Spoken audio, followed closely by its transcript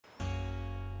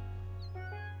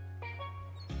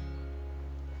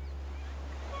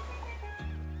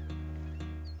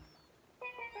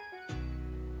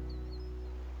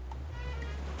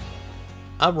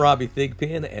I'm Robbie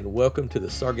Thigpen, and welcome to the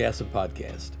Sargassum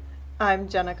Podcast. I'm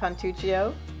Jenna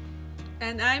Contuccio.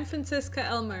 And I'm Francisca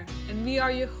Elmer, and we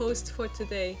are your hosts for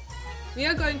today. We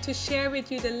are going to share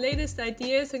with you the latest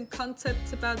ideas and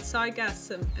concepts about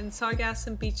Sargassum and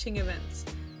Sargassum beaching events,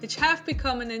 which have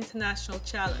become an international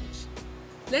challenge.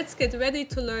 Let's get ready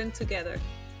to learn together.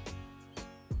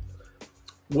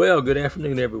 Well, good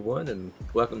afternoon, everyone, and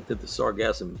welcome to the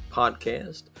Sargassum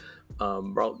Podcast,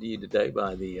 brought to you today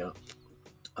by the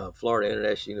Florida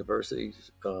International University's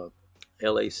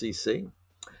LACC.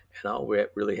 And we're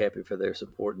really happy for their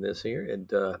support in this here.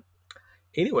 And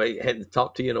anyway, hadn't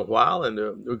talked to you in a while, and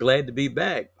we're glad to be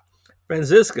back.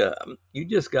 Francisca, you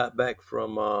just got back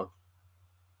from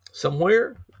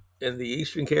somewhere in the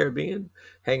Eastern Caribbean,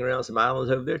 hanging around some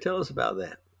islands over there. Tell us about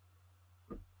that.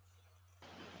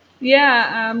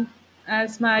 Yeah,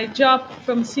 as my job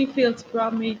from Seafields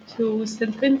brought me to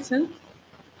St. Vincent,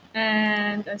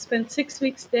 and I spent 6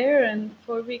 weeks there and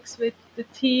 4 weeks with the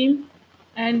team,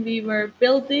 and we were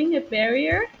building a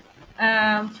barrier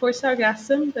for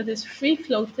Sargassum that is free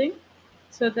floating,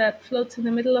 so that floats in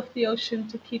the middle of the ocean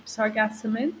to keep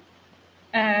Sargassum in.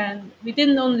 And we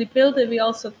didn't only build it, we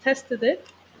also tested it.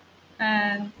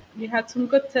 And we had some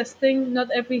good testing.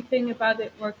 Not everything about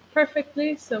it worked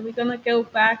perfectly, so we're going to go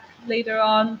back later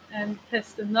on and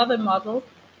test another model.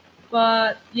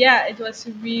 But yeah, it was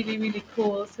really, really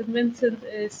cool. St. Vincent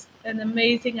is an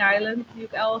amazing island. You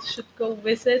all should go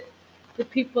visit. The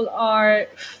people are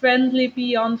friendly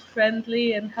beyond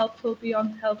friendly and helpful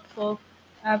beyond helpful.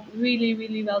 Really,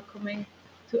 really welcoming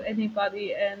to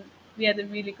anybody, and we had a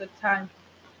really good time.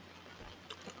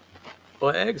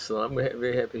 Well, excellent. I'm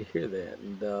very happy to hear that,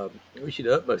 and wish you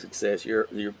the utmost success. Your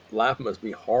life must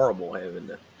be horrible having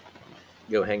to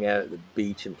go hang out at the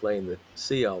beach and play in the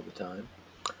sea all the time.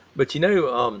 But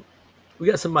we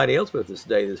got somebody else with us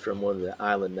today that's from one of the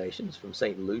island nations, from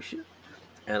Saint Lucia,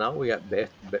 and we got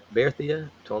Bethia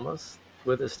Thomas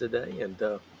with us today. And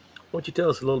why don't you tell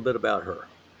us a little bit about her?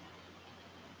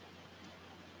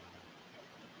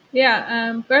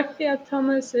 Yeah, Bethia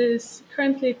Thomas is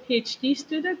currently a PhD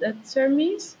student at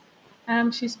CERMES.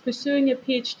 She's pursuing a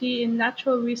PhD in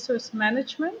natural resource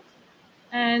management,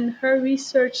 and her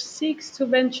research seeks to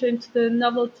venture into the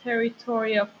novel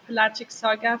territory of pelagic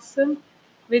sargassum,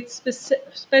 with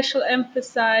special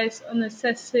emphasis on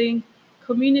assessing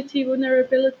community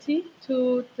vulnerability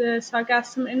to the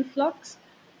sargassum influx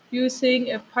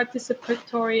using a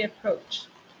participatory approach.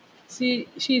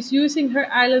 She's using her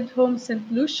island home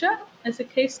Saint Lucia as a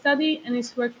case study and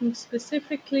is working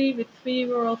specifically with 3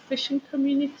 rural fishing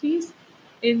communities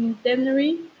in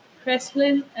Dennery,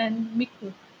 Creslin, and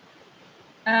Miku.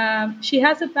 She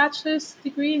has a bachelor's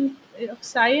degree of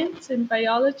science in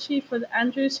biology from the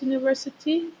Andrews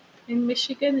University in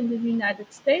Michigan in the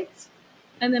United States,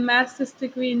 and a master's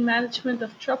degree in management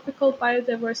of tropical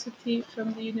biodiversity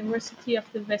from the University of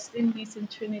the West Indies in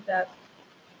Trinidad.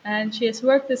 And she has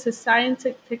worked as a science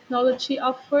and technology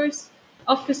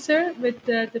officer with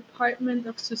the Department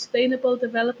of Sustainable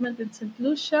Development in St.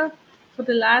 Lucia for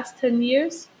the last 10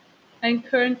 years, and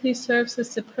currently serves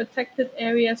as the Protected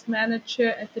Areas Manager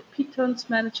at the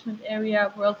Pitons Management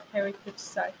Area World Heritage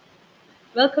Site.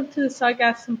 Welcome to the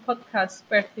Sargassum Podcast,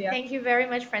 Bethia. Thank you very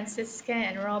much, Francisca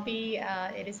and Robbie.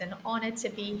 It is an honor to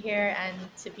be here and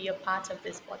to be a part of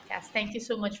this podcast. Thank you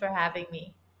so much for having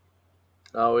me.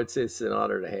 Oh, it's an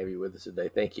honor to have you with us today.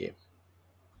 Thank you.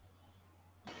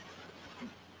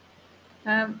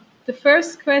 The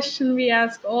first question we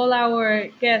ask all our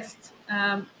guests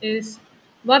is,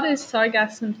 what is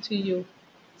Sargassum to you?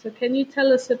 So can you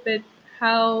tell us a bit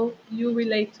how you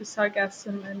relate to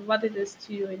Sargassum and what it is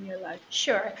to you in your life?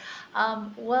 Sure.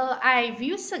 Well, I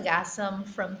view Sargassum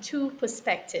from 2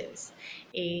 perspectives,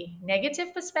 a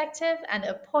negative perspective and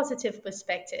a positive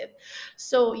perspective.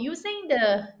 So using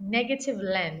the negative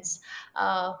lens,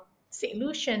 St.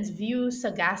 Lucians view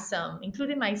Sargassum,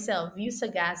 including myself, view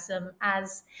Sargassum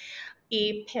as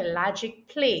a pelagic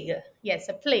plague. Yes,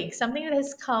 a plague, something that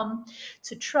has come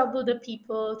to trouble the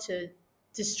people, to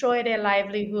destroy their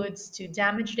livelihoods, to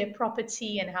damage their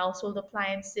property and household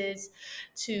appliances,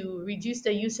 to reduce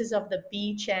the uses of the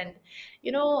beach, and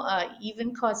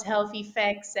even cause health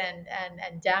effects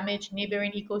and damage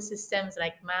neighboring ecosystems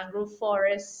like mangrove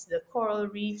forests, the coral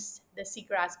reefs, the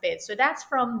seagrass beds. So that's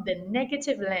from the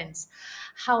negative lens.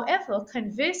 However,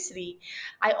 conversely,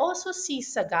 I also see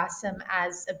Sargassum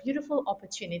as a beautiful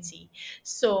opportunity.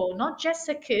 So not just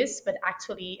a curse, but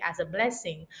actually as a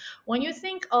blessing. When you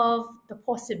think of the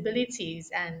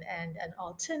possibilities and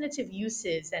alternative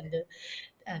uses and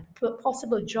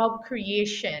possible job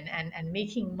creation and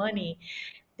making money,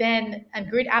 then and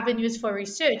great avenues for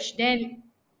research, then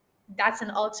that's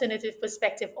an alternative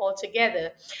perspective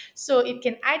altogether. So it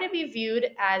can either be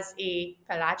viewed as a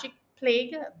pelagic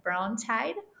plague, brown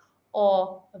tide,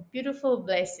 or a beautiful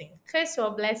blessing, curse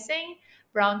or blessing,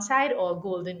 brown tide, or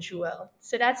golden jewel.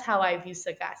 So that's how I view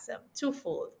sargassum,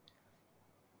 twofold.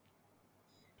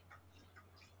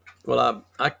 Well,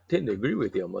 I tend to agree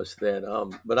with you on most of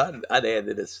that. But I'd add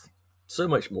that it's so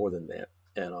much more than that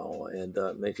and all. And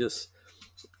they just,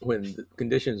 when the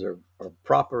conditions are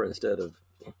proper instead of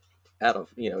out of,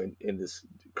 in this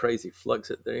crazy flux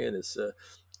that they're in, it's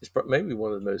maybe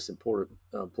one of the most important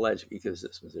pelagic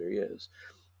ecosystems there is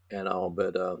and all.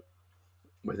 But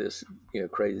with this,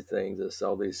 crazy things, it's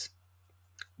all these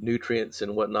nutrients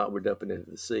and whatnot we're dumping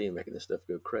into the sea and making this stuff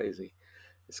go crazy.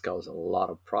 It's causing a lot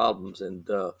of problems, and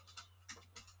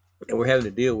we're having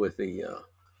to deal with the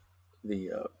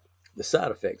the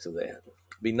side effects of that.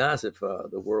 It'd be nice if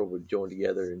the world would join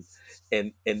together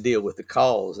and deal with the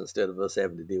cause instead of us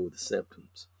having to deal with the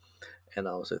symptoms. And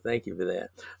also, thank you for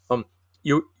that.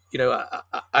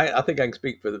 I think I can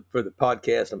speak for the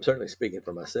podcast. I'm certainly speaking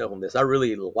for myself on this. I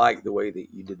really like the way that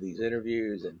you did these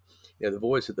interviews, and the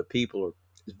voice of the people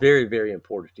is very, very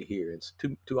important to hear.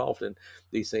 And too often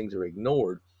these things are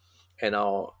ignored and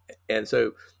all. And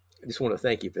so I just want to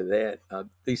thank you for that.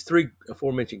 These three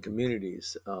aforementioned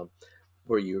communities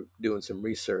where you're doing some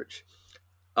research,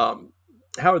 how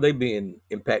are they being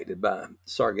impacted by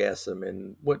sargassum,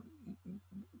 and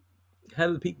how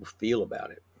do the people feel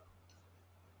about it?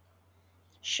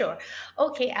 Sure.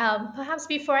 Okay. Perhaps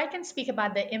before I can speak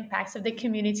about the impacts of the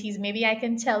communities, maybe I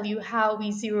can tell you how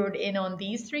we zeroed in on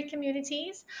these three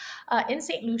communities. In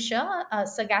Saint Lucia,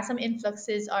 sargassum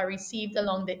influxes are received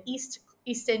along the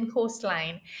eastern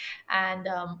coastline, and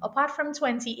apart from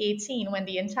 2018, when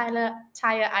the entire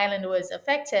island was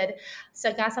affected,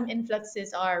 sargassum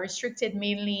influxes are restricted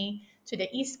mainly to the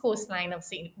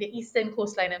the eastern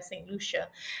coastline of Saint Lucia.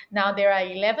 Now there are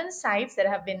 11 sites that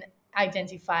have been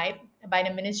identified by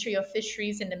the Ministry of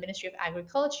Fisheries and the Ministry of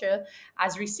Agriculture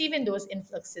as receiving those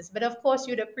influxes. But of course,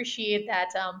 you'd appreciate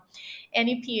that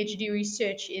any PhD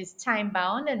research is time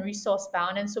bound and resource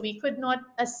bound. And so we could not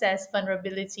assess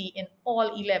vulnerability in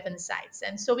all 11 sites.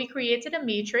 And so we created a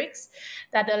matrix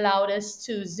that allowed us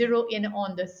to zero in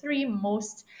on the three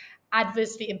most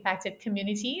adversely impacted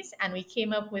communities. And we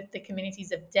came up with the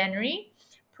communities of Dennery,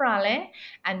 Prale,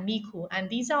 and Miku. And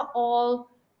these are all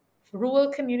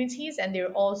rural communities, and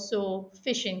they're also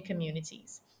fishing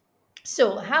communities.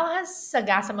 So, how has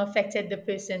sargassum affected the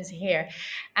persons here?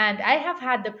 And I have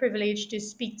had the privilege to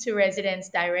speak to residents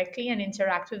directly and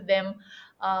interact with them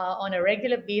on a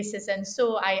regular basis. And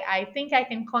so, I think I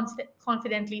can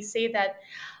confidently say that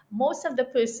most of the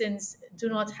persons do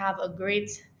not have a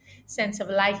great sense of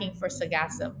liking for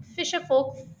sargassum. Fisher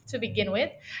folk, to begin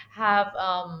with, have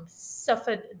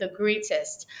suffered the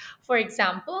greatest. For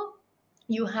example,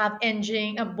 you have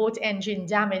boat engine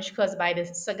damage caused by the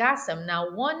sargassum.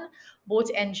 Now, one boat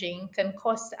engine can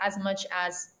cost as much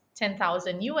as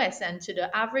 10,000 US, and to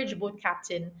the average boat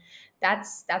captain,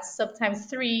 that's sometimes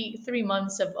three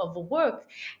months of work,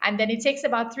 and then it takes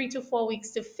about 3 to 4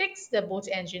 weeks to fix the boat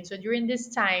engine. So during this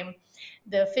time,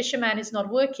 the fisherman is not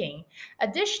working.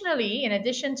 Additionally, in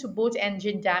addition to boat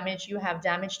engine damage, you have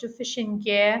damage to fishing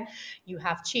gear, you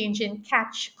have change in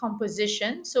catch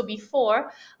composition. So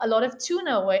before, a lot of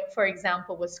tuna, for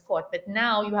example, was caught, but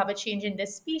now you have a change in the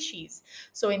species.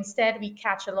 So instead, we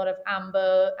catch a lot of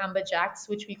amberjacks,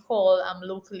 which we call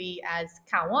locally as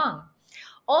kawang.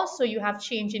 Also, you have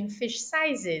change in fish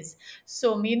sizes.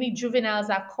 So mainly juveniles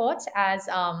are caught as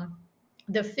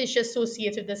the fish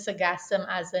associated with the sargassum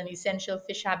as an essential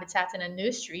fish habitat in a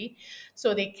nursery.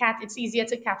 So it's easier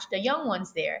to catch the young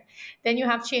ones there. Then you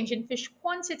have change in fish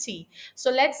quantity.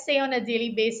 So let's say on a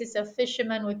daily basis, a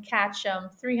fisherman would catch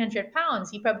 300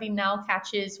 pounds. He probably now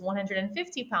catches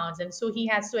 150 pounds. And so he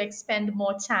has to expend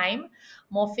more time,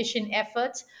 more fishing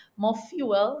effort, more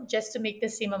fuel just to make the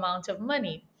same amount of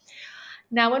money.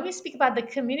 Now, when we speak about the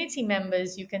community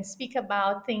members, you can speak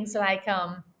about things like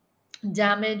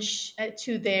damage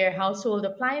to their household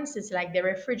appliances like their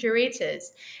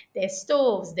refrigerators, their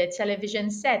stoves, their television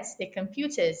sets, their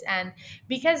computers. And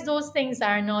because those things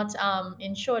are not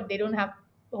insured, they don't have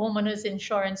homeowners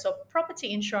insurance or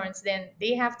property insurance, then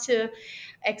they have to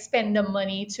expend the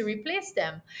money to replace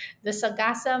them. The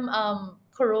sargassum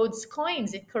corrodes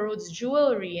coins, it corrodes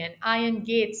jewelry and iron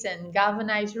gates and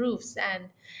galvanized roofs,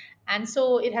 And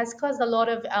so it has caused a lot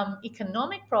of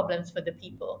economic problems for the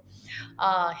people,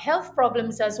 health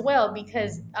problems as well,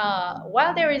 because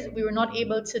while we were not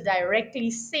able to directly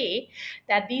say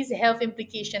that these health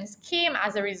implications came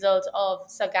as a result of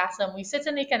sargassum, we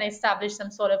certainly can establish some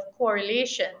sort of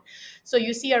correlation. So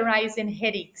you see a rise in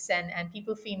headaches, and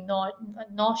people feel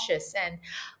nauseous, and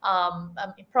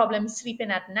problems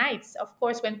sleeping at nights. Of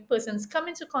course, when persons come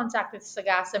into contact with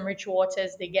sargassum rich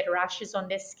waters, they get rashes on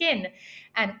their skin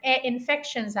and air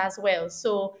infections as well.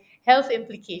 So health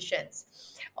implications.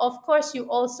 Of course, you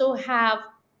also have,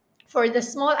 for the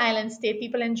small island state,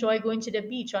 people enjoy going to the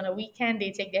beach on a weekend.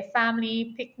 They take their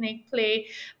family, picnic, play,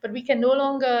 but we can no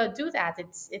longer do that.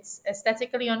 It's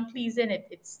aesthetically unpleasing.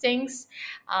 It stinks.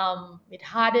 It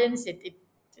hardens.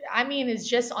 I mean, it's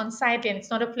just unsightly, and it's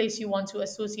not a place you want to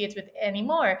associate with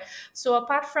anymore. So,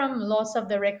 apart from loss of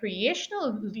the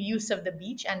recreational use of the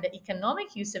beach and the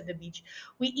economic use of the beach,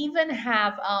 we even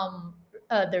have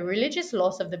the religious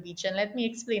loss of the beach. And let me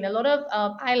explain. A lot of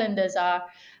islanders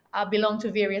belong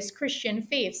to various Christian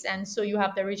faiths. And so you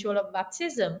have the ritual of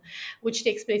baptism, which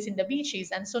takes place in the beaches.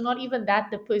 And so not even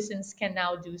that the persons can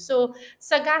now do. So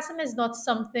sargassum is not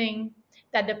something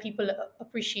that the people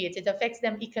appreciate. It affects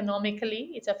them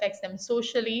economically, it affects them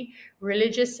socially,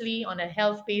 religiously, on a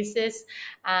health basis.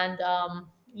 And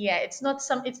yeah, it's not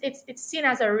some, it's seen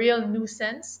as a real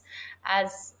nuisance,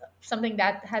 as something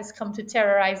that has come to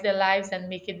terrorize their lives and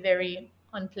make it very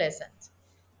unpleasant.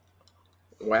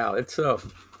 Wow, it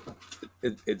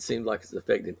seems like it's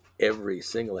affecting every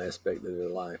single aspect of their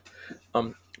life.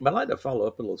 But I'd like to follow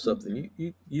up a little something.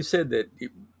 You said that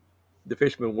the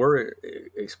fishermen were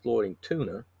exploiting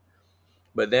tuna,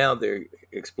 but now they're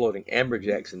exploiting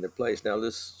amberjacks in their place. Now,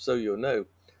 this, so you'll know,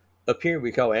 up here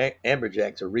we call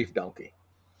amberjacks a reef donkey,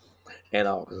 and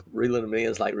all, 'cause reeling them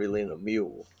in is like reeling a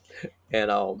mule,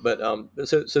 and all. But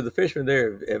so the fishermen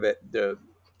there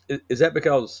is that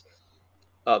because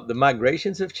the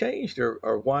migrations have changed,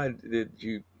 or why did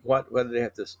they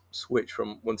have to switch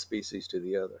from one species to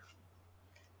the other?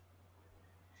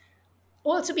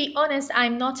 Well, to be honest,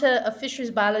 I'm not a fisheries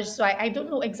biologist, so I don't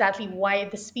know exactly why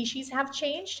the species have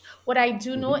changed. What I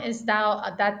do know Hmm. is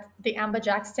that the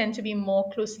amberjacks tend to be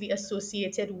more closely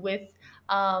associated with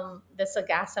the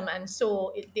sargassum, and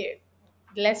so they're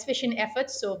less fishing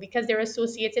efforts. So because they're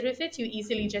associated with it, you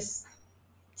easily just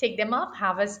take them up,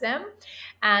 harvest them,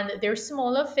 and they're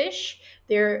smaller fish.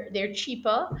 They're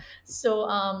cheaper,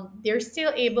 so they're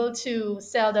still able to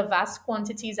sell the vast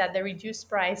quantities at the reduced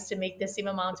price to make the same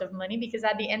amount of money. Because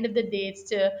at the end of the day, it's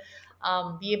to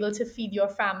be able to feed your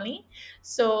family.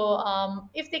 So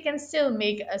if they can still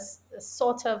make a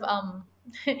sort of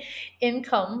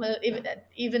income,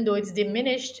 even though it's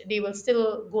diminished, they will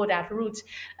still go that route.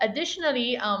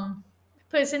 Additionally,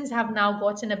 persons have now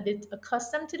gotten a bit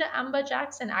accustomed to the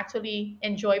amberjacks and actually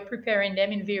enjoy preparing them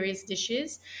in various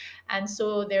dishes. And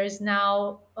so there's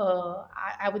now,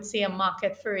 I would say, a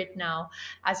market for it now,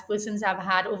 as persons have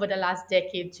had over the last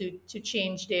decade to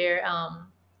change their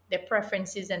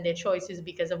preferences and their choices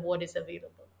because of what is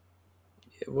available.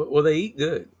 Well, they eat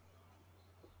good.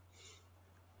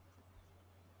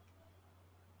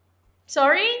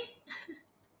 Sorry?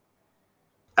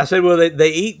 I said, well, they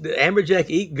eat, the amberjack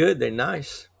eat good. They're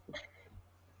nice.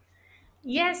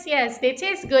 Yes, yes, they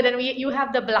taste good, and you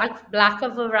have the blacker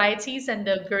varieties and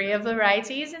the grayer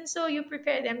varieties, and so you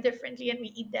prepare them differently, and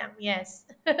we eat them. Yes.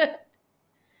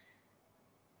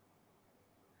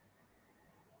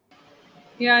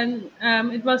 Yeah, and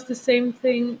it was the same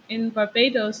thing in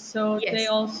Barbados. So they Yes.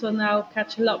 also now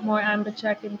catch a lot more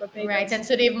amberjack in Right, Barbados. and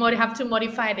so have to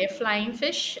modify their flying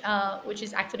fish, which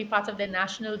is actually part of their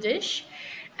national dish.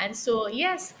 And so,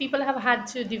 yes, people have had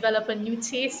to develop a new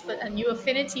taste for a new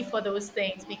affinity for those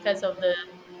things because of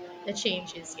the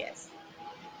changes. Yes.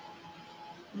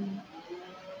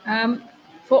 Um,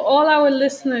 for all our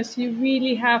listeners, you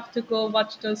really have to go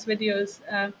watch those videos.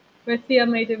 Where Thea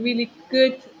made a really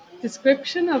good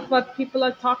description of what people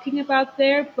are talking about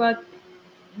there, but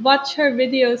watch her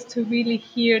videos to really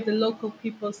hear the local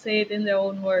people say it in their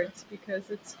own words, because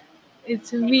it's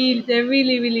Thank real. you. They're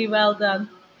really really well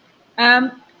done.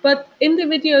 But in the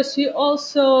videos, you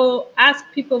also ask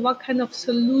people what kind of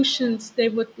solutions they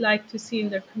would like to see in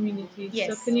their communities.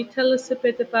 So can Yes. you tell us a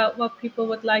bit about what people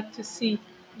would like to see?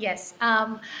 Yes.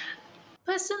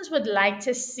 Persons would like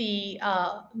to see,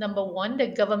 number one, the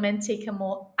government take a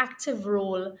more active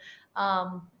role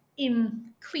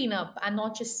in cleanup, and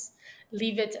not just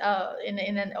leave it in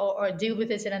an or deal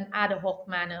with it in an ad hoc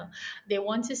manner. They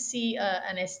want to see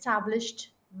an established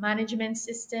management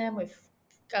system with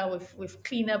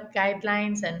cleanup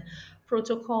guidelines and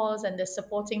protocols and the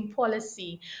supporting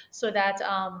policy, so that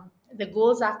the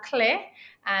goals are clear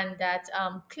and that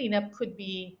cleanup could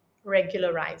be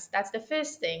regularized. That's the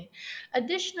first thing.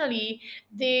 Additionally,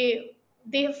 they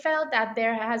felt that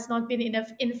there has not been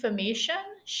enough information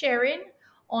sharing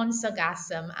on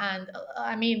sargassum, and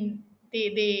I mean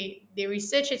they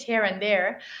research it here and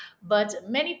there, but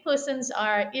many persons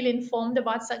are ill-informed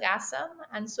about sargassum,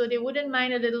 and so they wouldn't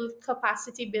mind a little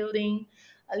capacity building,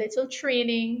 a little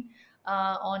training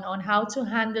on how to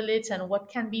handle it and what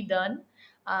can be done.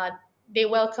 Uh, they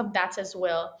welcome that as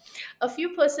well. A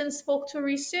few persons spoke to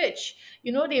research.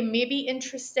 You know, they may be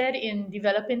interested in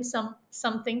developing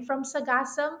something from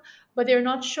sargassum, but they're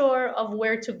not sure of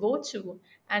where to go to.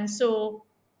 And so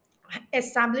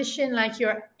establishing like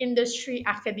your industry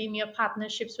academia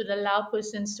partnerships would allow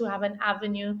persons to have an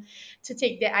avenue to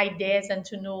take their ideas and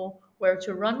to know where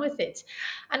to run with it.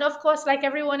 And of course, like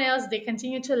everyone else, they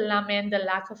continue to lament the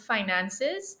lack of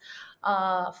finances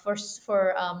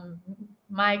for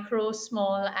micro,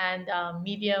 small, and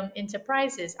medium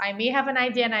enterprises. I may have an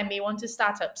idea and I may want to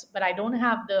start up, but I don't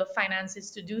have the finances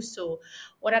to do so.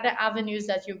 What are the avenues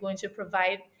that you're going to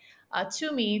provide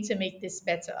to me to make this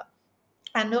better?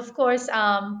 And of course,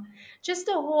 just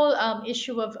the whole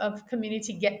issue of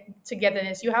community get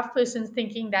togetherness. You have persons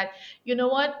thinking that, you know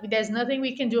what, there's nothing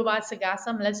we can do about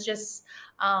sargassum, let's just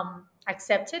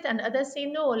accept it, and others say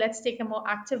no, let's take a more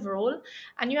active role.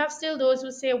 And you have still those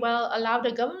who say, well, allow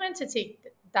the government to take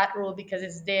that role because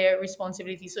it's their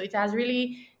responsibility. So it has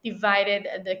really divided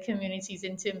the communities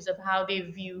in terms of how they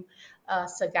view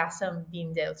sargassum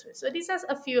being dealt with. So these are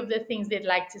a few of the things they'd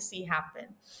like to see happen.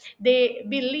 They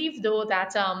believe, though,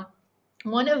 that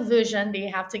one aversion they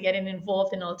have to getting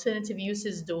involved in alternative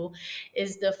uses, though,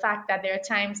 is the fact that there are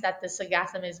times that the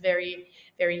sargassum is very,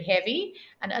 very heavy,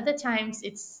 and other times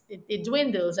it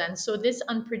dwindles, and so this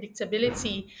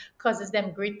unpredictability causes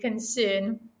them great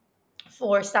concern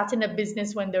for starting a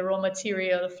business when the raw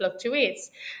material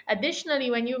fluctuates. Additionally,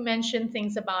 when you mention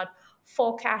things about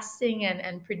forecasting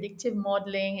and predictive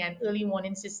modeling and early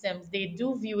warning systems, they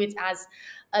do view it as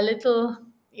a little,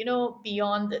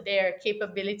 beyond their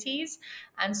capabilities.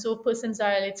 And so persons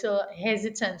are a little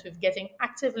hesitant with getting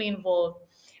actively involved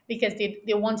because they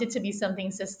want it to be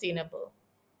something sustainable.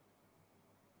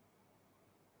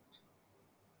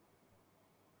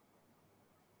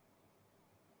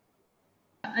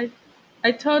 I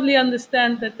I totally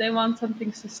understand that they want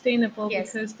something sustainable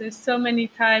Yes. because there's so many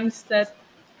times that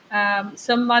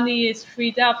some money is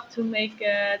freed up to make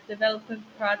a development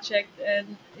project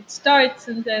and it starts,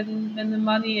 and then when the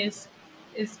money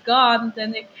is gone,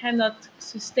 then it cannot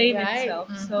sustain Right. itself.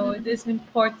 So it is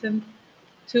important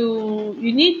to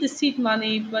you need the seed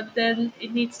money, but then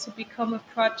it needs to become a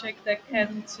project that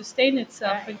can sustain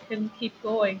itself Right. and can keep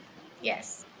going.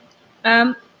 Yes.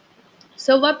 Um,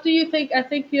 so, what do you think? I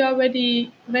think you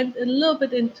already went a little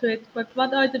bit into it, but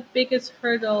what are the biggest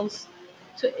hurdles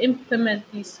to implement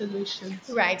these solutions?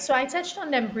 Right. So I touched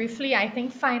on them briefly. I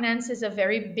think finance is a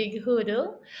very big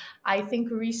hurdle. I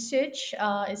think research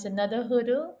is another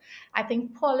hurdle. I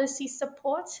think policy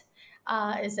support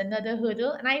is another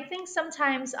hurdle. And I think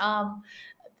sometimes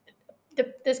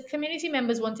the community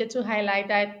members wanted to highlight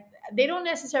that they don't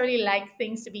necessarily like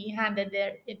things to be handed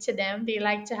to them. They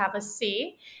like to have a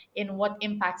say in what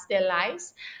impacts their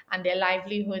lives and their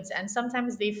livelihoods. And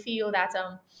sometimes they feel that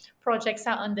projects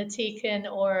are undertaken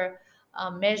or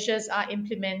measures are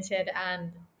implemented,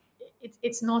 and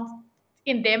it's not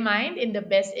in their mind in the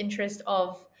best interest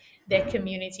of their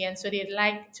community, and so they'd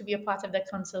like to be a part of the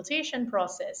consultation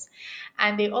process.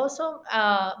 And they also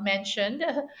mentioned,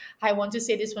 I want to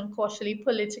say this one cautiously,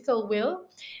 political will.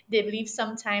 They believe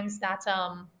sometimes that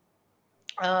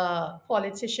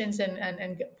politicians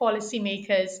and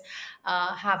policymakers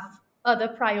have other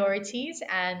priorities.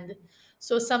 And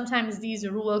so sometimes these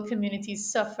rural communities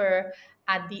suffer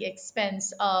at the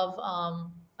expense of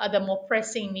other more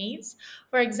pressing needs.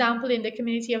 For example, in the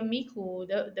community of Miku,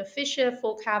 the fisher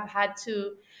folk have had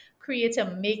to create a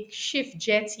makeshift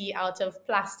jetty out of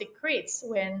plastic crates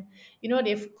when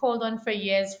they've called on for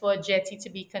years for a jetty to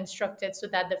be constructed so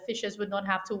that the fishers would not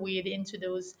have to wade into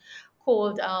those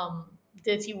cold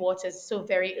dirty waters so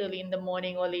very early in the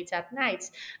morning or late at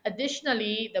night.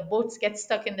 Additionally, the boats get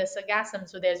stuck in the sargassum,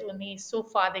 so there's only so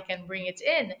far they can bring it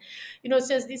in.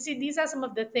 So these are some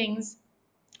of the things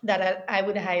that I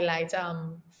would highlight: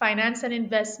 finance and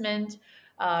investment,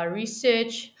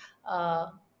 research,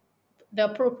 the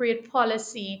appropriate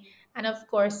policy, and of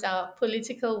course,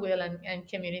 political will and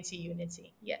community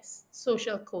unity. Yes,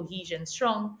 social cohesion,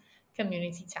 strong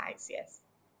community ties. Yes.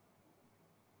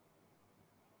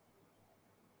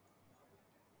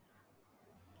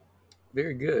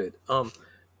 Very good.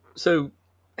 So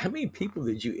how many people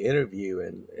did you interview,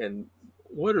 and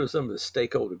what are some of the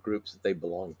stakeholder groups that they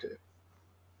belong to?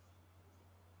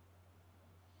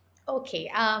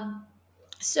 Okay.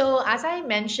 So as I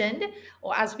mentioned,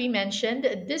 or as we mentioned,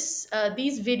 these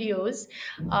videos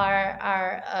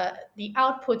are the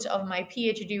output of my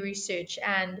PhD research,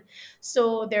 and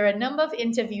so there are a number of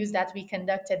interviews that we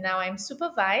conducted. Now I'm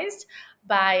supervised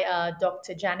by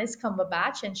Dr. Janice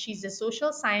Cumberbatch, and she's a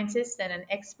social scientist and an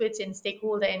expert in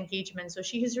stakeholder engagement. So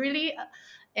she has really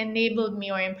enabled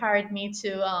me or empowered me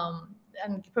to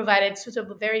and provided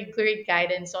suitable, very great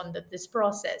guidance on this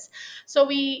process. So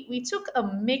we took a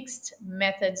mixed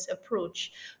methods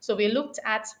approach. So we looked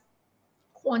at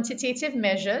quantitative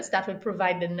measures that would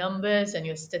provide the numbers and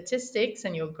your statistics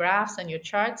and your graphs and your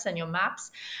charts and your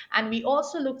maps. And we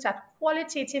also looked at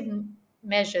qualitative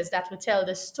measures that would tell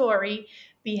the story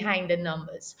behind the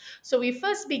numbers. So we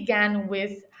first began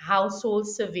with household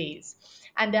surveys.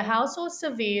 And the household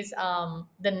surveys,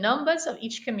 the numbers of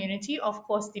each community, of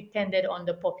course, depended on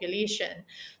the population.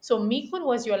 So Mikun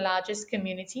was your largest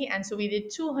community, and so we did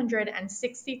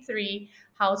 263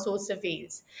 household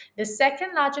surveys. The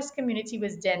second largest community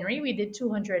was Denry. We did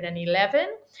 211,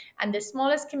 and the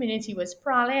smallest community was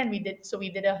Prale, and we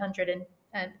did 100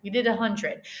 and we did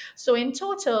 100. So in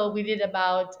total, we did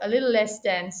about a little less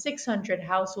than 600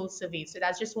 household surveys. So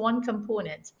that's just one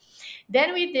component.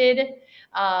 Then we did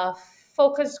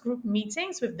focus group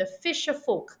meetings with the fisher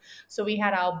folk. So we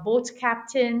had our boat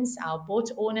captains, our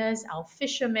boat owners, our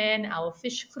fishermen, our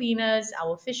fish cleaners,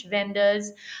 our fish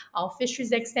vendors, our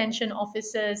fisheries extension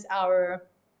officers,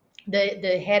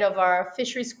 the head of our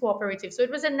fisheries cooperative. So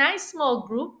it was a nice small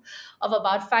group of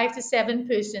about 5 to 7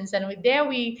 persons, and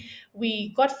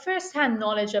we got firsthand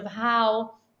knowledge of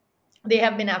how they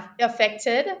have been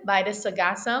affected by the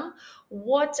sargassum,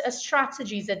 what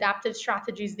strategies, adaptive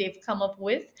strategies they've come up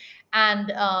with,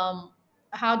 and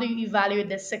how do you evaluate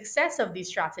the success of these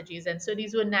strategies. And so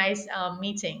these were nice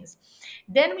meetings.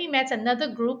 Then we met another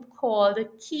group called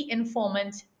Key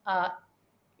Informants,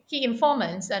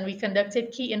 and we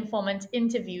conducted key informant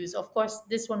interviews. Of course,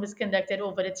 this one was conducted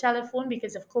over the telephone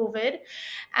because of COVID,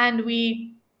 and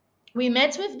we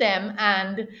met with them,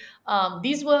 and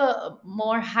these were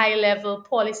more high-level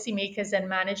policymakers and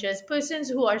managers, persons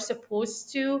who are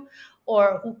supposed to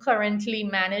or who currently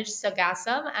manage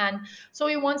Sargassum. And so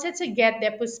we wanted to get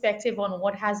their perspective on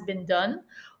what has been done,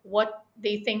 what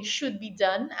they think should be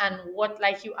done, and what,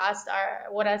 like you asked,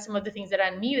 what are some of the things that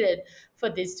are needed for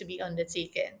this to be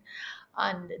undertaken.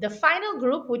 And the final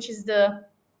group, which is the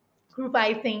group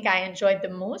I think I enjoyed the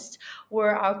most,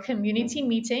 were our community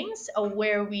meetings,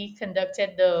 where we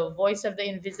conducted the voice of the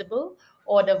invisible,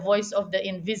 or the voice of the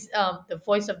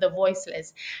voice of the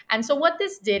voiceless. And so what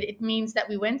this did, it means that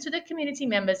we went to the community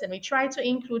members and we tried to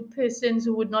include persons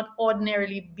who would not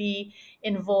ordinarily be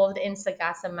involved in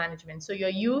sargassum management. So your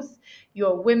youth,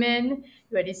 your women,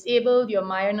 your disabled, your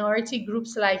minority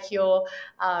groups like your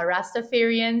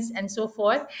Rastafarians and so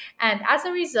forth. And as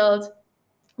a result,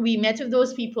 we met with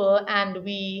those people and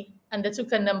we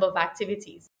undertook a number of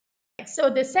activities.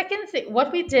 So the second thing,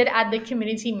 what we did at the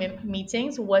community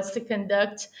meetings was to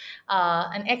conduct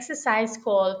an exercise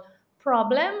called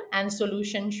problem and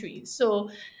solution tree. So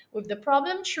with the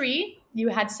problem tree, you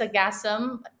had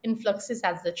sargassum influxes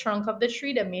as the trunk of the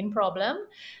tree, the main problem.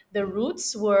 The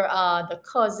roots were the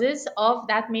causes of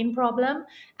that main problem,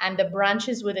 and the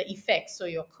branches were the effects, so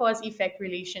your cause-effect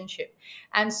relationship.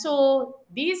 And so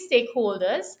these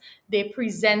stakeholders, they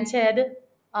presented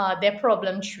their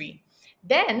problem tree.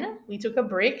 Then we took a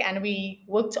break and we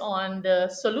worked on the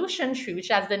solution tree, which,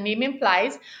 as the name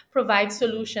implies, provides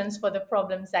solutions for the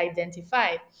problems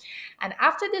identified. And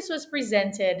after this was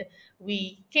presented,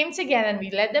 we came together and we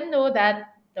let them know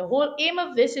that the whole aim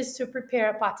of this is to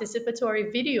prepare a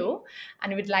participatory video,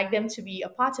 and we'd like them to be a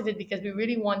part of it because we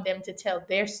really want them to tell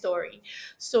their story.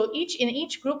 So in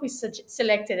each group, we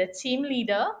selected a team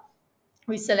leader.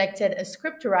 We selected a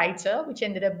script writer, which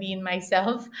ended up being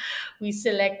myself. We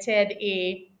selected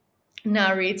a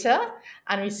narrator,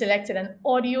 and we selected an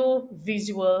audio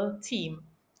visual team.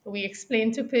 We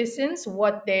explained to persons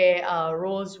what their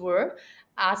roles were,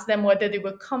 asked them whether they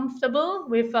were comfortable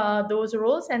with those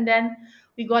roles, and then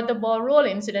we got the ball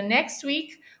rolling. So the next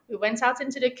week, we went out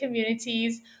into the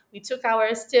communities, we took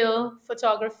our still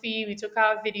photography, we took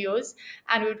our videos,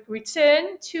 and we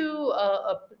returned to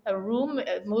a room.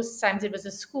 Most times it was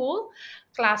a school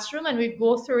classroom, and we'd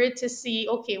go through it to see,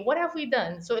 okay, what have we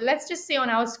done? So let's just say on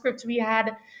our script, we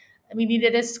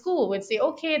needed a school. We'd say,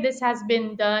 okay, this has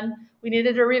been done. We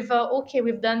needed a river. Okay,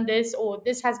 we've done this. Or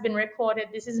this has been recorded.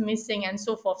 This is missing, and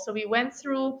so forth. So we went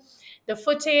through the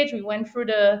footage. We went through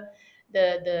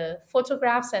the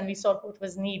photographs, and we saw what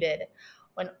was needed.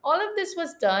 When all of this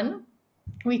was done,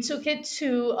 we took it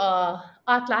to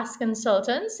Atlas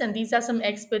Consultants, and these are some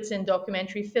experts in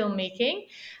documentary filmmaking,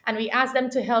 and we asked them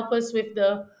to help us with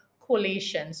the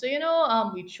collation. So,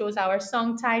 we chose our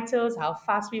song titles, how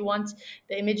fast we want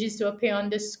the images to appear on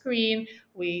the screen.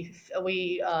 We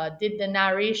did the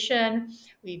narration,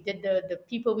 we did the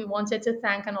people we wanted to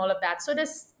thank, and all of that. So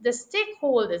the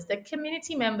stakeholders, the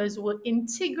community members, were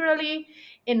integrally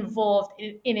involved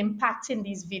in impacting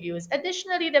these videos.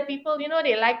 Additionally, the people,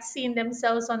 they liked seeing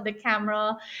themselves on the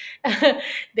camera.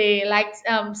 They liked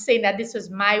saying that this was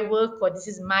my work, or this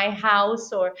is my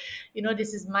house, or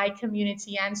this is my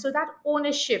community. And so that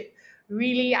ownership,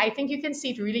 really, I think you can see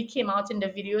it really came out in the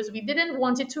videos. We didn't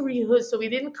want it to rehearse, so we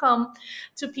didn't come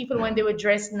to people when they were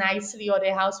dressed nicely or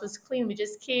their house was clean. We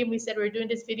just came, we said, we're doing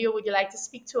this video, would you like to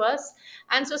speak to us?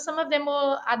 And so some of them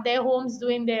were at their homes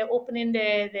doing opening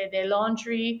their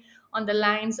laundry on the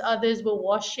lines, others were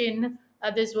washing,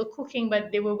 others were cooking,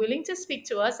 but they were willing to speak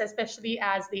to us, especially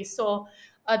as they saw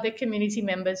other community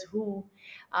members who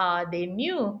they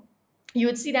knew. You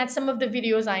would see that some of the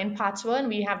videos are in Patois, and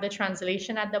we have the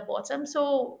translation at the bottom.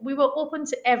 So we were open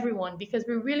to everyone because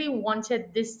we really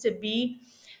wanted this to be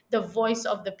the voice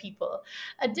of the people.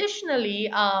 Additionally,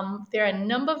 there are a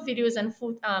number of videos and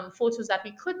photos that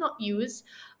we could not use.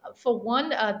 For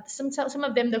one, some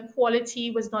of them, the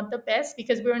quality was not the best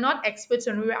because we were not experts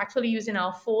and we were actually using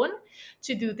our phone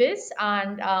to do this.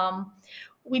 And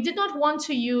we did not want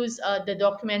to use the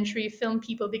documentary film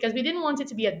people because we didn't want it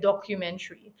to be a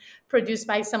documentary produced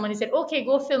by someone who said, okay,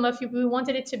 go film a few. We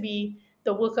wanted it to be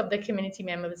the work of the community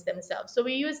members themselves. So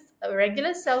we used a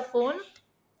regular cell phone,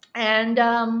 and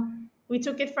we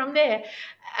took it from there.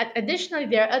 Additionally,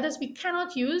 there are others we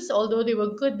cannot use, although they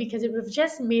were good because it would have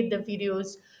just made the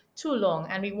videos too long,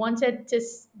 and we wanted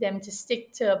them to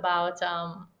stick to about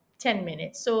 10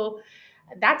 minutes. So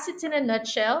that's it in a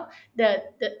nutshell.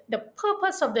 The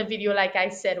purpose of the video, like I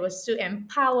said, was to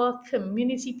empower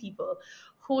community people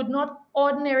who would not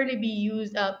ordinarily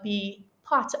be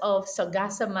part of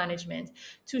Sargassum management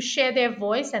to share their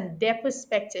voice and their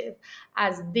perspective,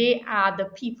 as they are the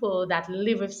people that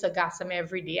live with Sargassum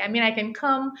every day. I mean, I can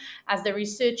come as the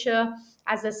researcher,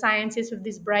 as a scientist with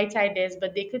these bright ideas,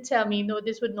 but they could tell me, no,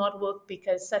 this would not work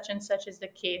because such and such is the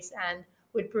case, and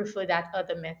would prefer that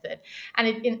other method.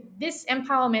 And this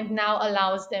empowerment now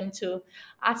allows them to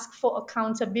ask for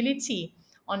accountability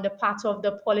on the part of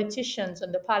the politicians,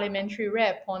 on the parliamentary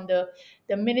rep, on the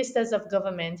ministers of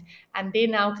government, and they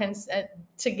now can,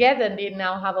 together, they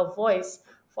now have a voice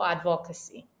for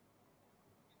advocacy.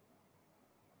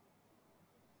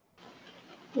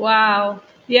 Wow.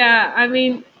 Yeah, I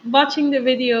mean, watching the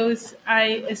videos,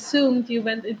 I assumed you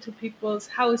went into people's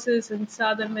houses and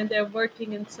saw them when they're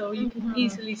working, and so you can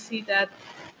easily see that.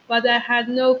 But I had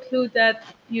no clue that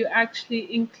you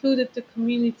actually included the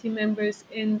community members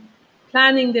in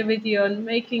planning the video and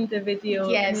making the video,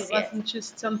 and Yes, it wasn't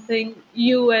just something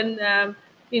you and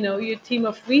your team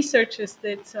of researchers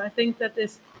did. So I think that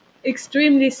is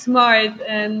extremely smart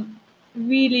and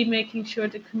really making sure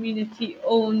the community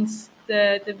owns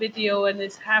the video and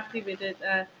is happy with it.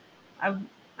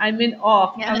 I'm in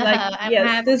awe. Yeah, I'm like, I'm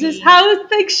yes, this is happy. how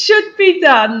things should be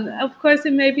done. Of course,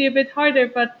 it may be a bit harder,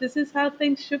 but this is how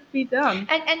things should be done.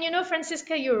 And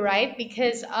Francisca, you're right,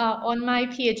 because on my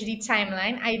PhD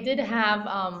timeline, I did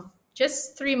have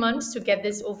just 3 months to get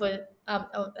this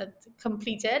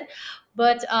completed.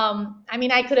 But I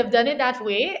mean, I could have done it that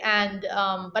way, and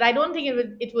but I don't think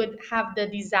it would have the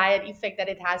desired effect that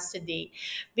it has today,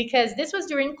 because this was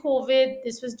during COVID,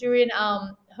 this was during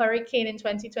hurricane in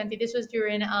 2020, this was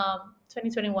during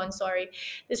 2021, sorry.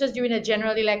 This was during a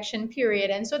general election period.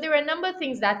 And so there were a number of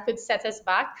things that could set us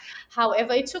back.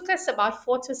 However, it took us about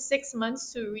 4 to 6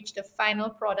 months to reach the final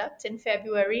product in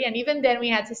February. And even then, we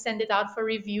had to send it out for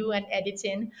review and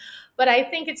editing. But I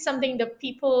think it's something that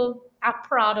people are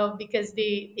proud of because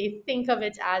they think of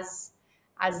it as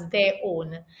their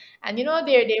own. And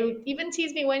they would even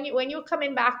tease me, when you're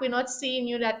coming back, we're not seeing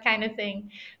you, that kind of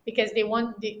thing, because they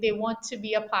want to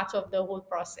be a part of the whole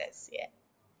process. Yeah.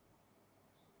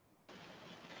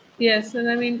 Yes, and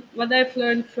I mean, what I've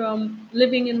learned from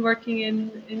living and working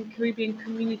in Caribbean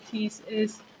communities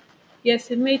is, yes,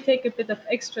 it may take a bit of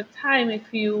extra time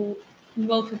if you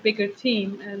involve a bigger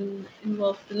team and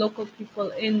involve the local people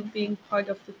in being part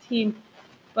of the team.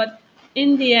 But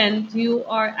in the end, you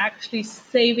are actually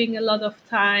saving a lot of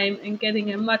time and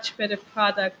getting a much better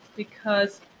product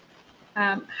because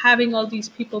having all these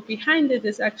people behind it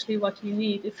is actually what you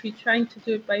need. If you're trying to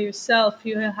do it by yourself,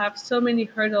 you have so many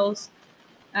hurdles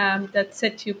that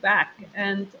set you back.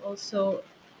 And also,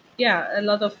 yeah, a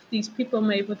lot of these people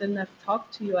may wouldn't have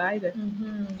talked to you either.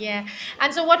 Yeah.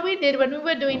 And so what we did when we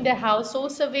were doing the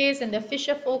household surveys and the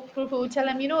fisher folk group, we would tell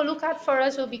them, look out for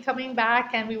us. We'll be coming back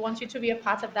and we want you to be a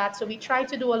part of that. So we try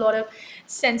to do a lot of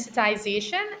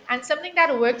sensitization, and something that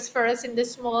works for us in the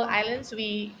small islands,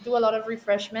 we do a lot of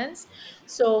refreshments.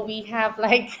 So we have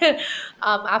like,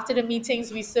 after the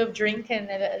meetings, we serve drink and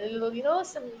a little,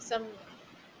 some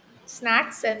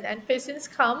snacks, and persons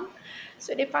come,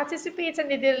 so they participate, and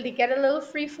they get a little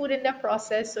free food in the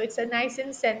process, so it's a nice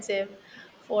incentive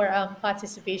for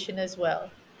participation as well.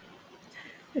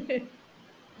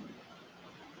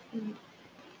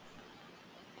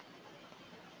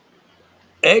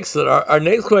 Excellent. Our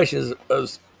next question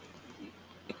is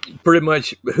pretty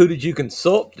much who did you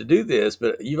consult to do this?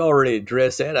 But you've already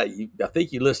addressed that. I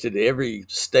think you listed every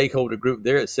stakeholder group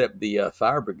there except the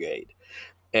fire brigade,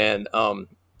 and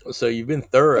so you've been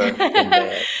thorough in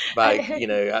that. By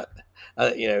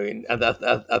I,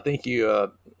 I think you.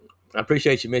 I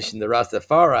appreciate you mentioning the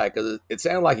Rastafari because it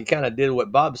sounded like you kind of did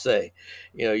what Bob say.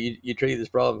 You treat this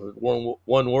problem with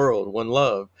one world, one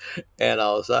love, and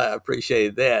so I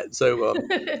appreciated that.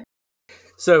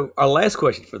 So our last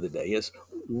question for the day is: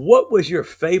 what was your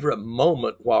favorite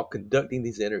moment while conducting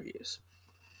these interviews?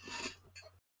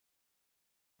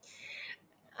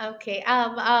 Okay.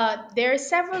 There are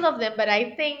several of them, but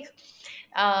I think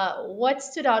what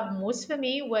stood out most for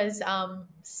me was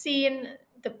seeing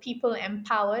the people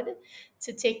empowered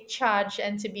to take charge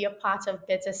and to be a part of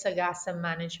better Sargassum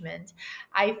management.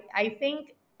 I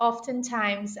think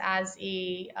oftentimes as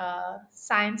a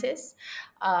scientist,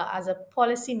 as a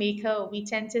policymaker, we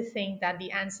tend to think that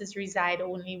the answers reside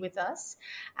only with us,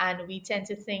 and we tend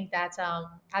to think that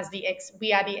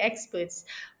we are the experts.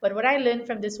 But what I learned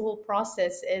from this whole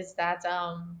process is that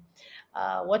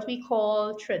what we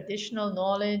call traditional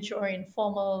knowledge or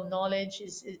informal knowledge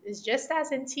is just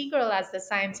as integral as the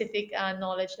scientific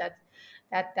knowledge that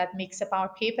makes up our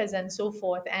papers and so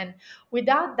forth. And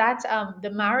without that, the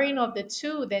marrying of the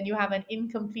two, then you have an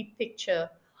incomplete picture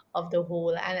of the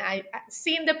whole. And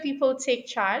seeing the people take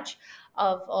charge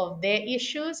of their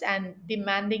issues and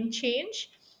demanding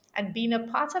change and being a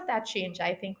part of that change,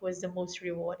 I think was the most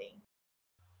rewarding.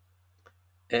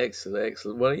 Excellent,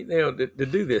 excellent. Well, to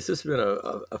do this has been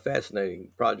a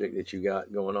fascinating project that you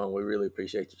got going on. We really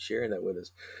appreciate you sharing that with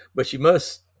us. But you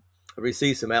must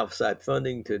receive some outside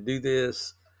funding to do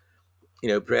this.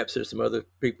 Perhaps there's some other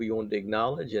people you want to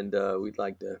acknowledge, and we'd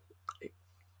like to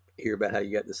hear about how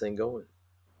you got this thing going.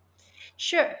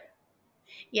 Sure.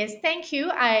 Yes, thank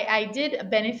you. I did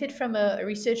benefit from a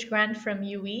research grant from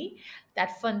UE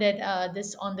that funded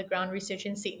this on the ground research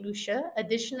in Saint Lucia.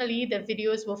 Additionally, the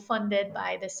videos were funded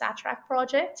by the SATRAC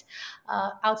project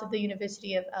out of the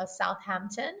University of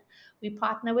Southampton. We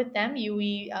partner with them,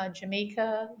 UE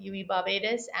Jamaica, UE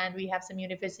Barbados, and we have some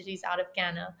universities out of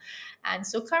Ghana. And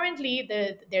so currently,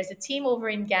 there's a team over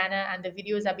in Ghana, and the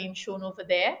videos are being shown over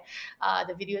there.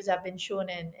 The videos have been shown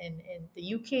in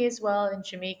the UK as well, in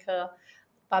Jamaica,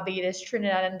 Barbados,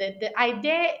 Trinidad, and the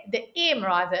idea, the aim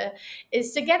rather,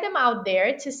 is to get them out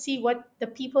there to see what the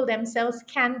people themselves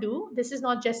can do. This is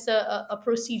not just a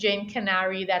procedure in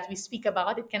Canary that we speak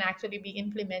about. It can actually be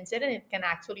implemented and it can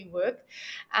actually work.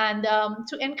 And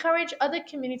to encourage other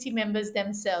community members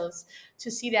themselves to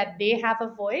see that they have a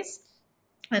voice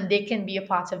and they can be a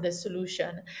part of the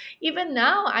solution. Even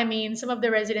now, I mean, some of the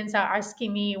residents are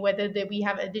asking me whether we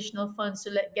have additional funds to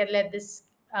let this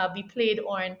be played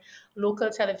on local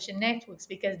television networks,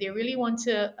 because they really want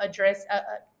to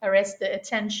arrest the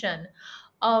attention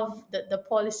of the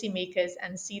policymakers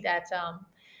and see that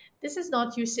this is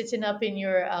not you sitting up in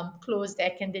your closed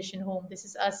air conditioned home. This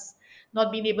is us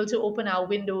not being able to open our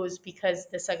windows because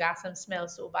the sargassum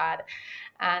smells so bad.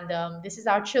 And this is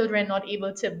our children not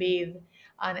able to bathe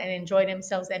and enjoy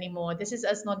themselves anymore. This is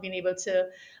us not being able to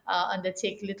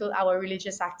undertake little our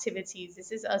religious activities.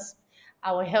 This is us,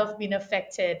 our health being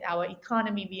affected, our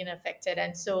economy being affected.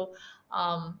 And so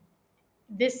um,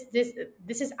 this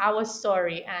is our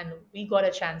story, and we got a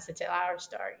chance to tell our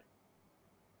story.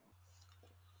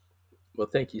 Well,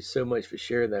 thank you so much for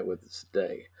sharing that with us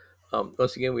today.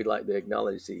 Once again, we'd like to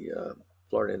acknowledge the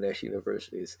Florida International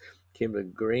University's Kimberly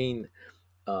Green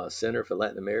Center for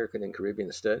Latin American and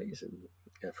Caribbean Studies,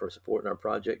 and for supporting our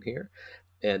project here.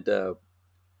 And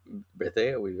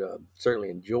Bethia, we've certainly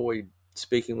enjoyed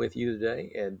speaking with you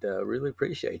today, and really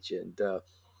appreciate you. And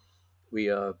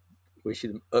we wish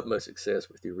you the utmost success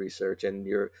with your research and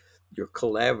your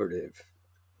collaborative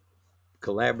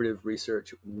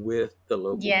research with the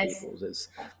local Yes, peoples.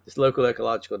 This local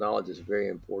ecological knowledge is very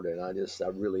important. I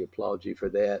really applaud you for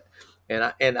that.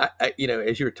 And I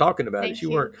as you were talking about it, thank you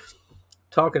you. weren't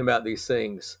talking about these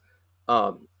things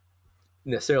um,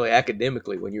 necessarily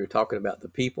academically when you were talking about the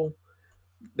people.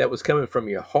 That was coming from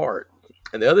your heart,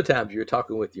 and the other times you're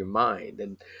talking with your mind.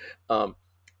 And um,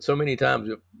 so many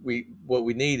times what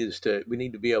we need is we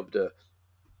need to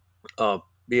uh,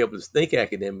 be able to think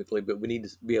academically, but we need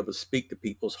to be able to speak to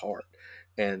people's heart,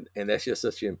 and that's just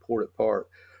such an important part,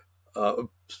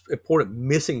 important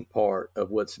missing part of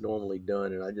what's normally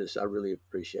done. And I really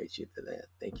appreciate you for that.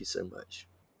 Thank you so much.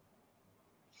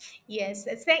 Yes,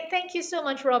 thank you so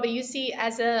much, Robbie. You see,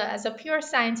 as a pure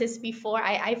scientist before,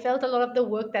 I felt a lot of the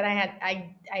work that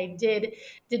I did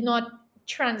not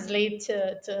translate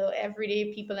to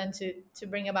everyday people and to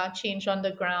bring about change on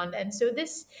the ground. And so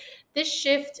this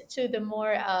shift to the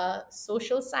more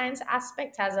social science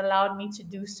aspect has allowed me to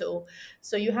do so.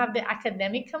 So you have the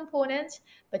academic component,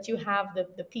 but you have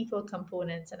the people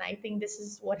component. And I think this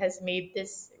is what has made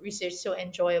this research so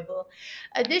enjoyable.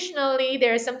 Additionally,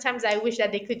 there are sometimes I wish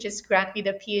that they could just grant me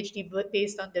the PhD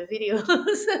based on the videos,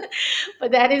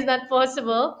 but that is not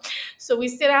possible. So we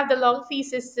still have the long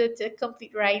thesis to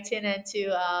complete writing and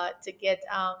to get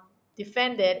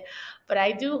defended. But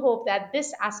I do hope that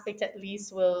this aspect at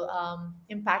least will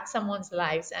impact someone's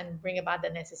lives and bring about the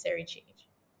necessary change.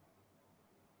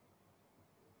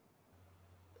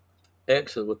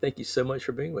 Excellent. Well, thank you so much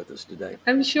for being with us today.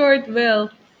 I'm sure it will.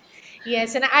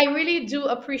 Yes, and I really do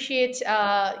appreciate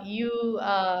you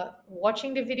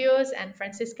watching the videos, and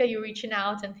Francisca, you reaching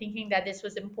out and thinking that this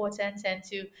was important and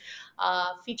to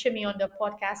feature me on the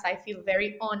podcast. I feel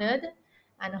very honored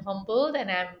and humbled,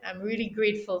 and I'm really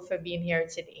grateful for being here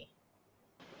today.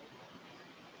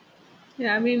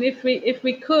 Yeah, I mean, if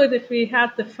we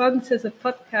had the funds as a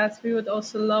podcast, we would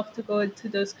also love to go into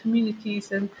those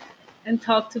communities and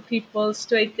talk to people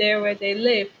straight there where they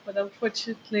live. But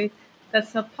unfortunately,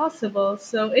 that's not possible.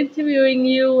 So interviewing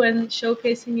you and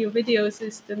showcasing your videos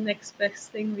is the next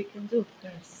best thing we can do.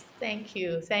 Yes, thank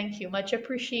you, much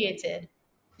appreciated.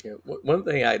 Yeah, one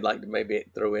thing I'd like to maybe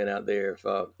throw in out there,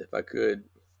 if I could,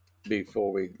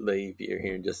 before we leave here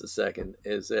in just a second,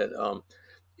 is that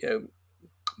you know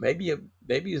maybe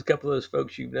a couple of those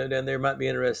folks you know down there might be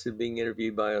interested in being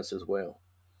interviewed by us as well,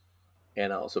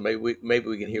 and also maybe we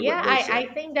can hear Yeah, what they say.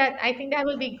 I think that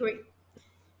would be great.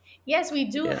 Yes, we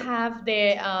do Yeah, have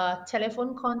their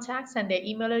telephone contacts and their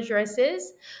email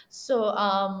addresses. So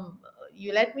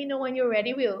you let me know when you're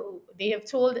ready. They have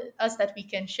told us that we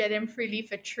can share them freely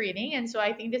for training, and so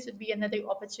I think this would be another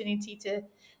opportunity to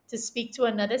speak to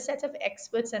another set of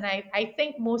experts, and I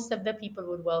think most of the people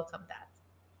would welcome that.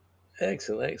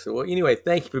 excellent, excellent. Well, anyway,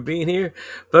 thank you for being here,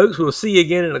 folks. We'll see you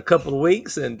again in a couple of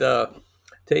weeks, and tell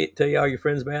you all your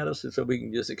friends about us, and so we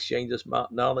can just exchange this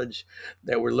knowledge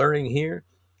that we're learning here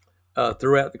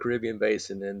throughout the Caribbean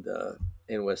Basin and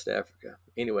in West Africa.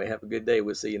 Anyway, have a good day.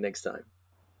 We'll see you next time.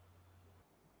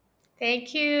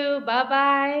 Thank you. Bye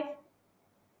bye.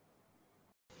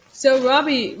 So,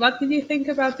 Robbie, what did you think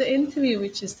about the interview we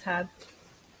just had?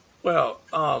 Well,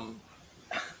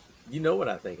 you know what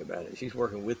I think about it. She's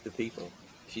working with the people.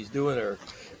 She's doing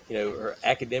her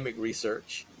academic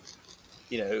research,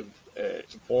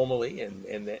 formally,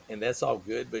 and that's all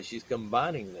good. But she's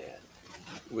combining that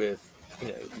with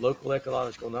local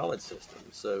ecological knowledge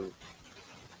systems. So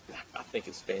I think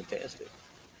it's fantastic,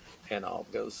 and all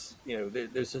because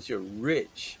there's such a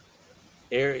rich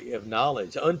area of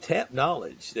knowledge, untapped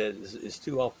knowledge that is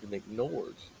too often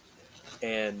ignored.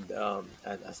 And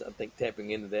I think tapping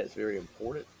into that is very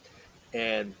important.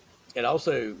 And it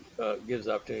also gives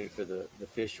opportunity for the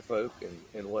fisher folk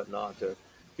and whatnot to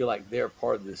feel like they're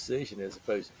part of the decision as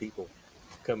opposed to people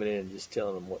coming in and just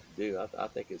telling them what to do. I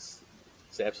think it's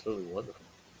absolutely wonderful.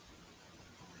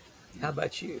 How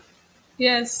about you?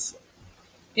 Yes.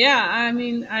 Yeah, I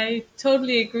mean, I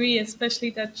totally agree, especially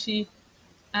that she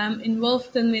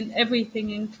involved them in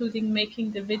everything, including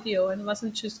making the video, and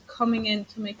wasn't just coming in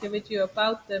to make a video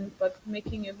about them, but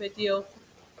making a video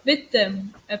with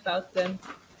them about them.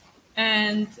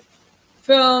 And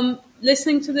from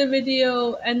listening to the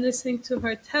video and listening to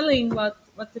her telling what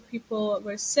the people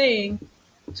were saying,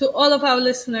 to all of our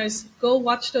listeners, go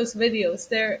watch those videos.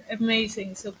 They're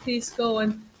amazing. So please go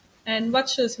and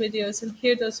watch those videos and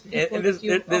hear those people. And there's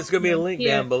going to be a link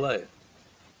down below.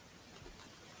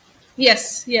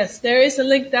 Yes, yes, there is a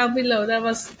link down below. That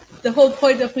was the whole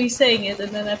point of me saying it,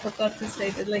 and then I forgot to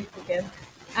say the link again.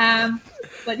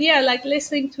 But yeah, like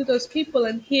listening to those people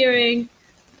and hearing,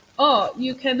 oh,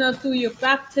 you cannot do your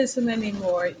baptism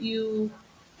anymore. You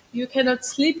cannot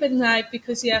sleep at night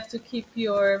because you have to keep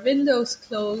your windows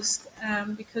closed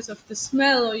because of the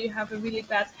smell, or you have a really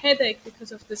bad headache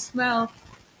because of the smell.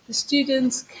 The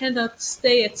students cannot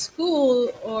stay at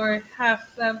school or have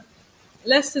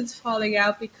lessons falling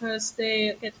out because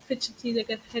they get fidgety, they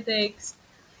get headaches.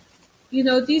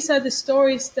 These are the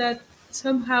stories that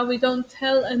somehow we don't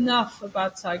tell enough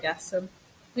about sargassum.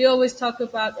 We always talk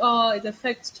about, oh, it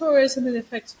affects tourism, it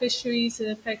affects fisheries, it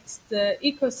affects the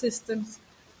ecosystems,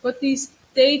 but these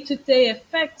day-to-day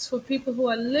effects for people who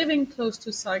are living close to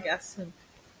sargassum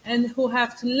and who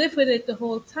have to live with it the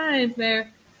whole time,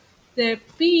 where their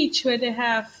beach, where they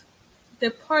have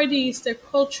their parties, their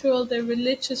cultural, their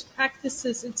religious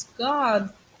practices, it's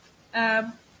gone.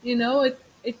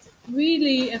 It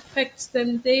really affects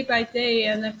them day by day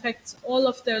and affects all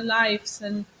of their lives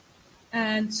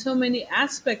and so many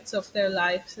aspects of their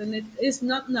lives. And it is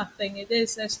not nothing. It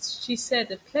is, as she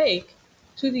said, a plague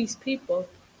to these people.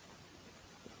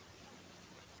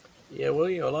 Yeah, well,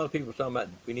 a lot of people are talking about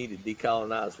we need to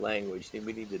decolonize language, and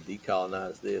we need to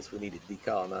decolonize this, we need to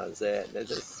decolonize that. And that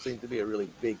seems to be a really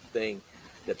big thing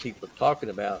that people are talking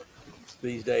about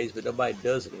these days, but nobody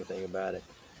does anything about it.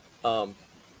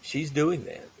 She's doing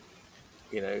that.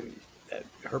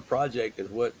 Her project is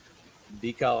what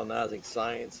decolonizing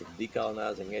science and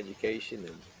decolonizing education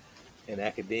and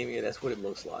academia. That's what it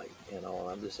looks like.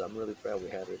 I'm really proud we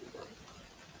had her today.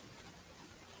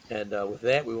 And with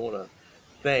that, we want to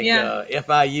thank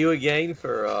FIU again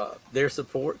for their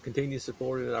support, continued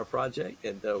support in our project,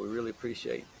 and we really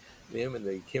appreciate them and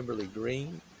the Kimberly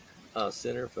Green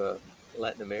Center for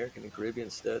Latin American and Caribbean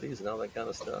Studies and all that kind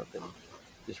of stuff, and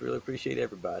just really appreciate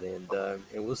everybody. And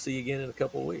we'll see you again in a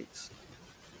couple of weeks.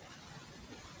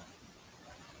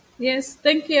 Yes,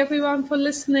 thank you everyone for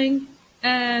listening,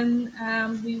 and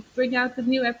we bring out the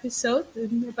new episode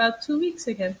in about 2 weeks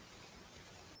again.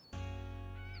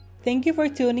 Thank you for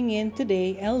tuning in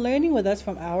today and learning with us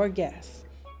from our guests.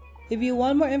 If you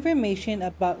want more information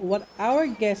about what our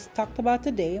guests talked about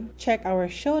today, check our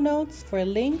show notes for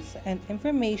links and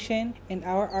information in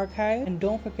our archive, and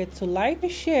don't forget to like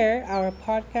and share our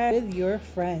podcast with your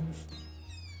friends.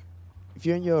 If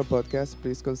you enjoy our podcast,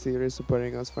 please consider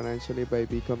supporting us financially by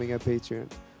becoming a Patreon.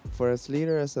 For as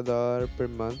little as $1 per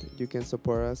month, you can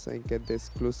support us and get the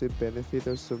exclusive benefit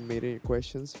of submitting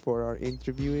questions for our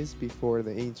interviewees before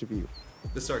the interview.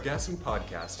 The Sargassum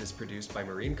podcast is produced by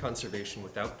Marine Conservation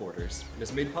Without Borders and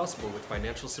is made possible with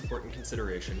financial support and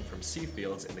consideration from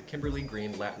Seafields and the Kimberly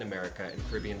Green Latin America and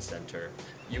Caribbean Center,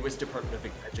 U.S. Department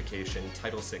of Education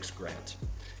Title VI grant.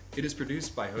 It is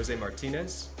produced by Jose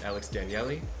Martinez, Alex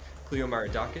Danieli, Cleo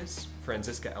Maridakis,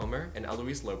 Francisca Elmer, and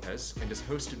Alois Lopez, and is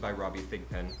hosted by Robbie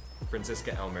Thigpen,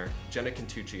 Francisca Elmer, Jenna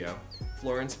Cantuccio,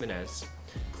 Florence Menez,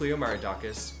 Cleo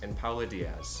Maridakis, and Paula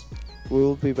Diaz. We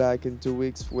will be back in 2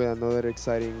 weeks with another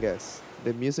exciting guest.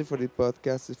 The music for this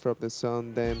podcast is from the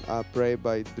song Them I Pray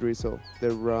by Drizzle,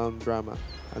 the Rum Drama,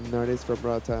 an artist from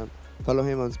Rotterdam. Follow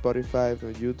him on Spotify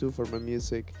and YouTube for more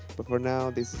music. But for now,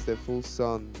 this is the full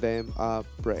song Them I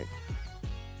Pray.